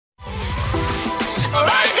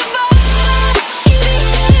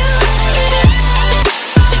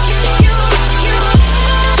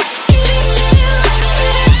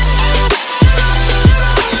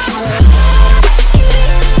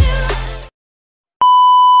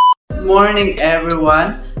Morning,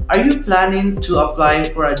 everyone. Are you planning to apply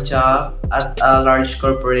for a job at a large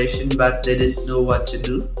corporation but didn't know what to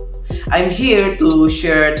do? I'm here to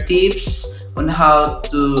share tips on how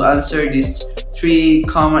to answer these three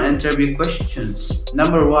common interview questions.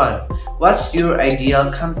 Number one, what's your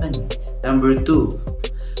ideal company? Number two,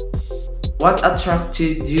 what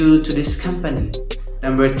attracted you to this company?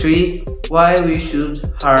 Number three, why we should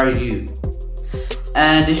hire you?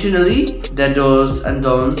 And additionally, the do's and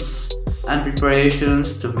don'ts and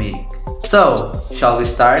preparations to make. So, shall we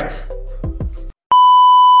start?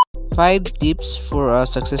 5 tips for a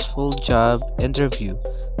successful job interview.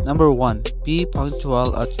 Number 1. Be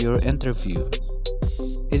punctual at your interview.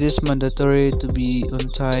 It is mandatory to be on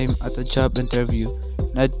time at a job interview,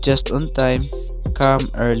 not just on time. Come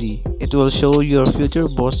early. It will show your future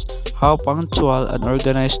boss how punctual and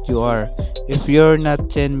organized you are. If you're not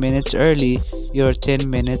 10 minutes early, you're 10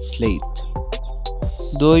 minutes late.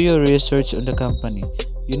 Do your research on the company.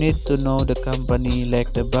 You need to know the company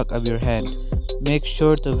like the back of your hand. Make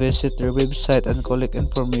sure to visit their website and collect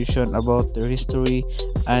information about their history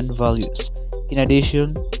and values. In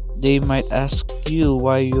addition, they might ask you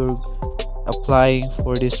why you're applying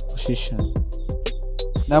for this position.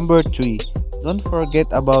 Number 3. Don't forget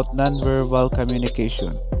about nonverbal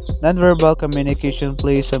communication. Nonverbal communication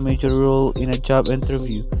plays a major role in a job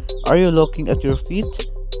interview. Are you looking at your feet?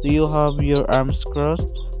 Do you have your arms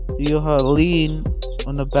crossed? Do you lean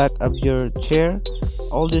on the back of your chair?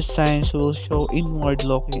 All these signs will show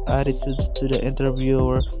inward-looking attitudes to the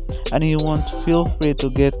interviewer, and he wants feel free to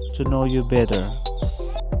get to know you better.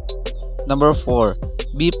 Number 4.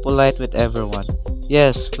 Be polite with everyone.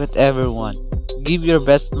 Yes, with everyone. Give your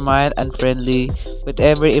best smile and friendly with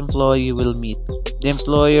every employee you will meet. The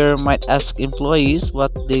employer might ask employees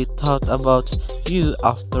what they thought about you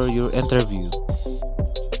after your interview.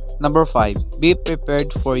 Number 5. Be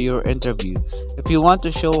prepared for your interview. If you want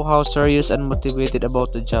to show how serious and motivated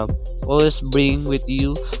about the job, always bring with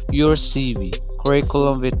you your CV,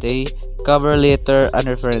 curriculum vitae, cover letter, and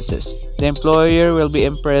references. The employer will be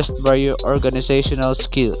impressed by your organizational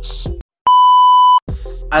skills.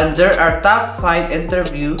 And there are top 5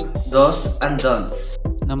 interview do's and don'ts.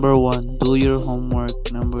 Number 1. Do your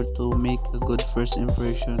homework. Number 2. Make a good first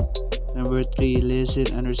impression. Number 3. Listen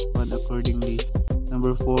and respond accordingly.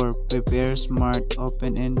 Number 4. Prepare smart,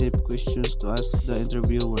 open-ended questions to ask the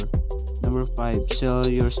interviewer. Number 5. Sell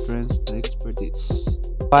your strengths and expertise.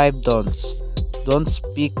 5 don'ts. Don't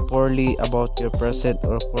speak poorly about your present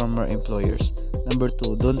or former employers. Number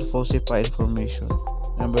 2. Don't falsify information.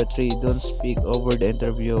 Number 3. Don't speak over the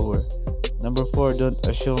interviewer. Number 4. Don't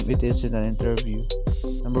assume it isn't an interview.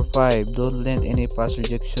 Number 5. Don't lend any past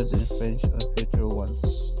rejections in French on future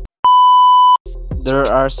ones. There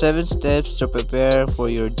are 7 steps to prepare for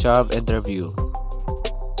your job interview.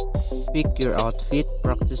 Pick your outfit,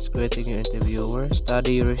 practice greeting your interviewer,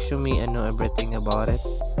 study your resume and know everything about it.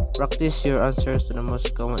 Practice your answers to the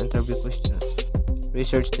most common interview questions.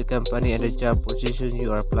 Research the company and the job position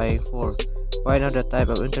you are applying for. Find out the type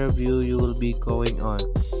of interview you will be going on.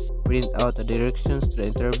 Print out the directions to the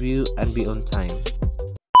interview and be on time.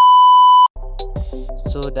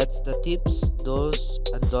 So that's the tips, do's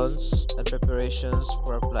and don'ts and preparations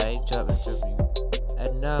for applying job interview.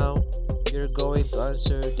 And now, you're going to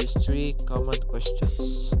answer these 3 common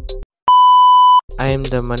questions. I am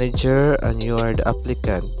the manager and you are the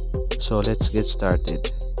applicant. So let's get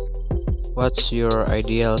started. What's your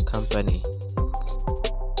ideal company?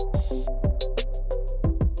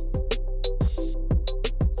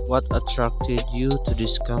 What attracted you to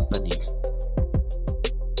this company?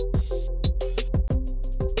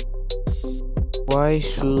 Why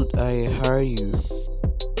should I hire you?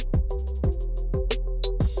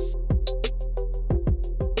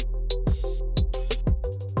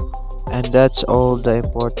 And that's all the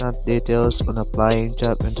important details on applying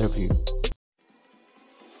job interview.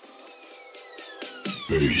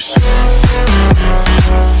 Peace.